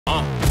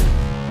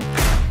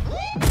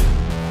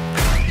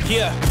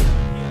Yeah.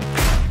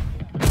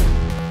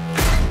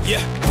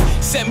 Yeah.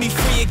 Set me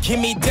free and give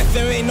me death,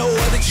 there ain't no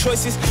other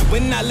choices.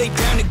 When I lay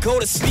down to go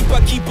to sleep, I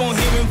keep on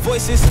hearing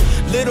voices.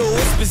 Little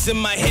whispers in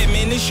my head,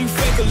 man, is you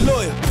fake or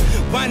loyal?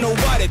 Why no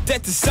water,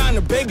 that designer,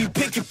 baby,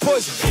 pick your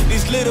poison.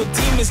 These little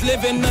demons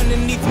living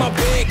underneath my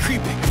bed,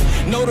 creeping.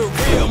 Know the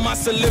real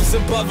monster lives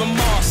above them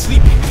all,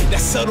 sleeping. That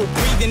subtle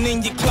breathing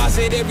in your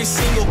closet every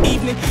single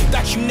evening.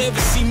 Thought you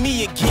never see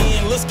me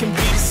again, looks can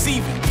be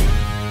deceiving.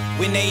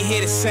 When they hear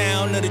the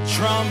sound of the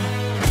drum,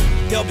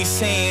 they'll be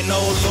saying,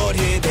 oh Lord,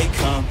 here they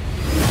come.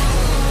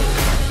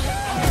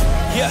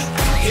 Yeah,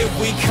 here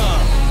we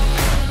come.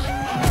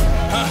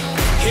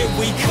 Here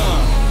we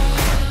come.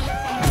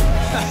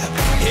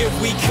 Here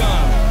we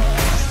come.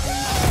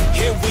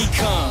 Here we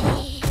come.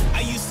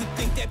 I used to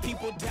think that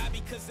people die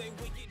because they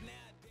wake